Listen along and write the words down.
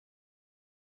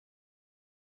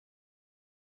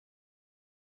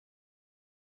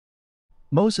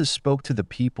Moses spoke to the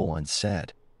people and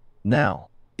said, "Now,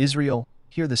 Israel,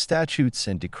 hear the statutes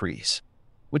and decrees,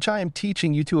 which I am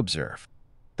teaching you to observe,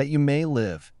 that you may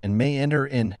live and may enter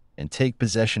in and take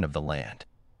possession of the land,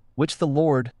 which the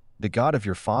Lord, the God of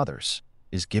your fathers,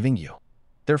 is giving you.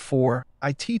 Therefore,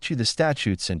 I teach you the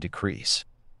statutes and decrees,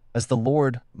 as the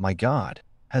Lord, my God,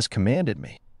 has commanded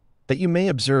me, that you may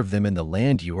observe them in the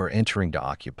land you are entering to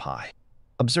occupy.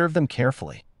 Observe them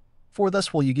carefully, for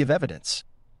thus will you give evidence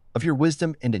of your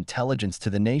wisdom and intelligence to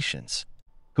the nations,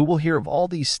 who will hear of all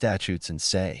these statutes and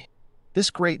say, 'This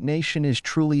great nation is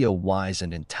truly a wise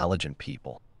and intelligent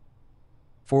people.'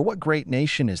 For what great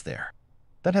nation is there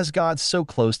that has God so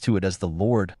close to it as the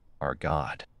Lord, our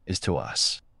God, is to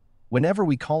us, whenever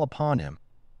we call upon him?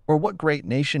 Or what great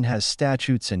nation has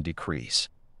statutes and decrees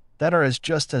that are as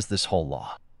just as this whole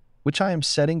law, which I am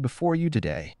setting before you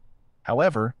today?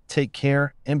 However, take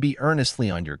care and be earnestly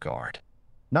on your guard,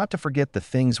 not to forget the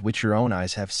things which your own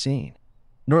eyes have seen,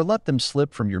 nor let them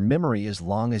slip from your memory as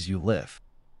long as you live,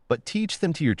 but teach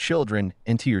them to your children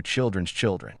and to your children's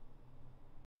children.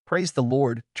 Praise the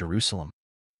Lord, Jerusalem.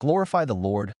 Glorify the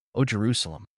Lord, O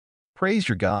Jerusalem. Praise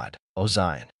your God, O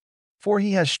Zion, for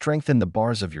he has strengthened the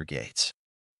bars of your gates.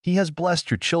 He has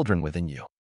blessed your children within you.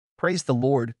 Praise the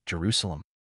Lord, Jerusalem.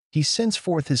 He sends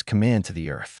forth his command to the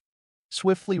earth.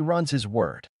 Swiftly runs his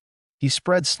word. He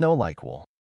spreads snow like wool.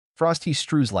 Frost he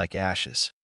strews like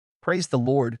ashes. Praise the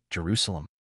Lord, Jerusalem.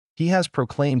 He has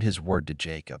proclaimed his word to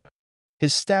Jacob,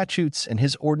 his statutes and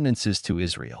his ordinances to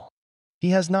Israel. He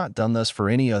has not done thus for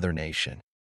any other nation.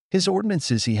 His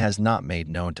ordinances he has not made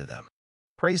known to them.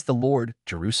 Praise the Lord,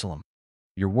 Jerusalem.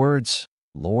 Your words,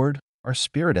 Lord, are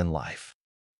spirit and life.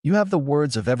 You have the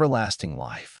words of everlasting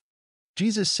life.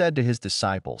 Jesus said to his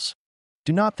disciples,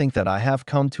 "Do not think that I have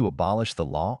come to abolish the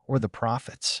law or the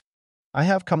prophets. I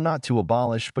have come not to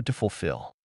abolish but to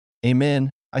fulfill. Amen,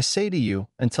 I say to you,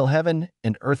 until heaven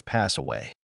and earth pass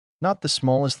away, not the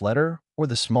smallest letter or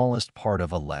the smallest part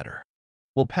of a letter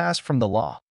will pass from the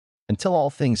law until all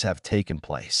things have taken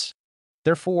place.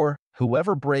 Therefore,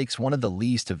 whoever breaks one of the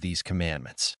least of these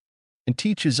commandments and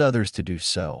teaches others to do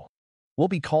so will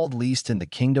be called least in the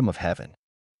kingdom of heaven.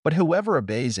 But whoever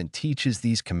obeys and teaches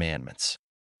these commandments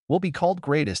will be called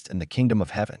greatest in the kingdom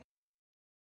of heaven.